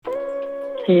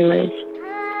Anyways,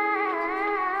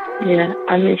 yeah,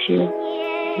 I miss you. I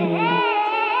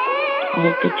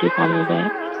hope that you call me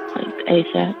back, like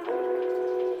ASAP.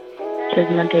 Because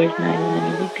my day is not even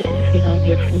gonna be good if you don't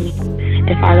hear from me.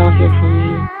 If I don't hear from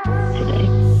you today.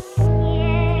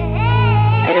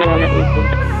 I don't want to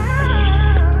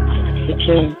but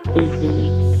you leave me.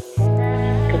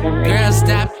 Cause I'm ready. Girl,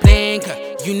 stop playing,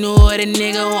 cause you know what a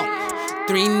nigga want.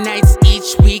 3 nights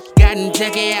each week, gotten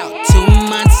check it out. 2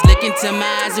 months, look into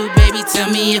my eyes, ooh baby, tell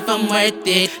me if I'm worth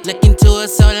it. Look into her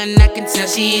soul and I can tell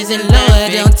she isn't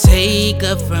Lord, don't take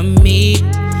her from me.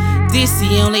 This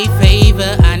the only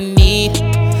favor I need.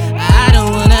 I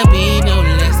don't wanna be no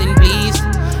less than please.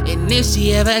 And if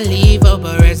she ever leave, hope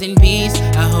I rest in peace.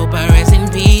 I hope I rest in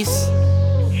peace.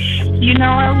 You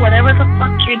know what? Whatever the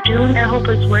fuck you're doing, I hope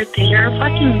it's worth it. You're a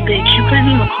fucking bitch. You couldn't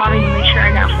even call me to make sure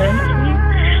I got friends with you.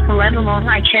 Let alone,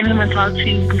 I can't even talk to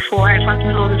you before I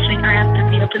fucking go to sleep. I have to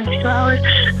be up in a few hours.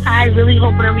 I really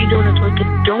hope whatever you're doing is worth it.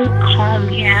 Don't call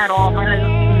me at all.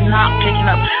 I'm not picking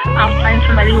up. I'll find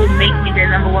somebody who will make me their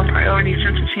 #1 priority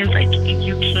since it seems like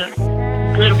you can't.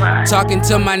 Goodbye. Talking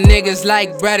to my niggas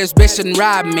like brothers, bitch and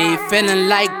rob me. Feeling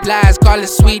like plies, call it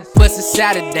sweet pussy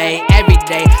Saturday. Every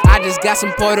day, I just got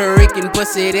some Puerto Rican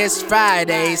pussy this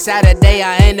Friday. Saturday,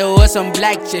 I end up with some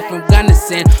black chick from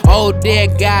Gunnison. Oh dear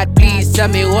God, please tell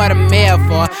me what I'm here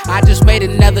for. I just made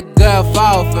another girl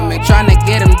fall for me, tryna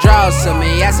get him draws to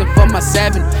me. Asking for my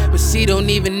 7, but she don't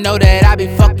even know that I be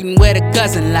fucking with a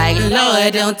cousin. Like,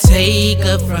 Lord, don't take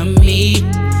her from me.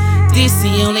 This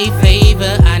the only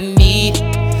favor I need. I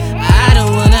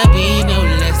don't wanna be no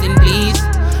less than please.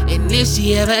 And if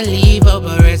she ever leave, hope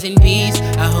I rest in peace.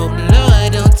 I hope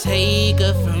Lord don't take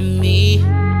her from me.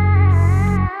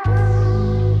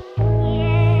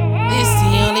 This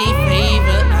the only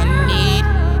favor I need.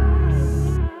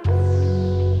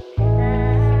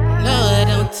 Lord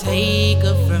don't take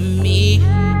her from me.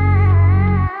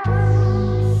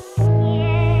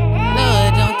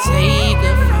 Lord don't take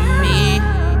her from me.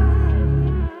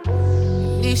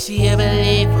 If she ever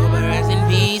leave, hope I rest in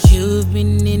peace. You've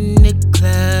been in the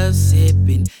club,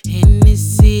 sipping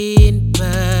Hennessy in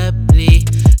public.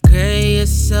 Girl, you're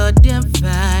so damn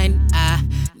fine. I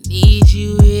need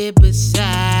you here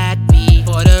beside me.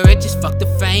 For the riches, fuck the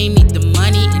fame, need the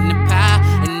money in the pie.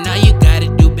 And all you gotta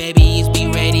do, baby, is be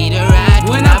ready to ride.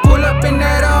 When I pull up in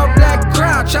that all black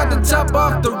crown, shot the top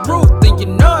off the roof, then you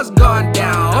know it's going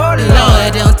down. Oh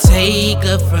Lord, don't take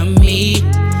her from me.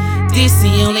 This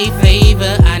the only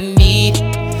favor I need.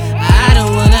 I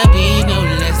don't wanna be no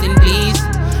less than please.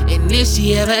 And if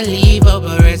she ever leave, hope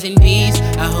I rest in peace.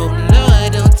 I hope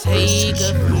Lord don't take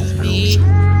her from me.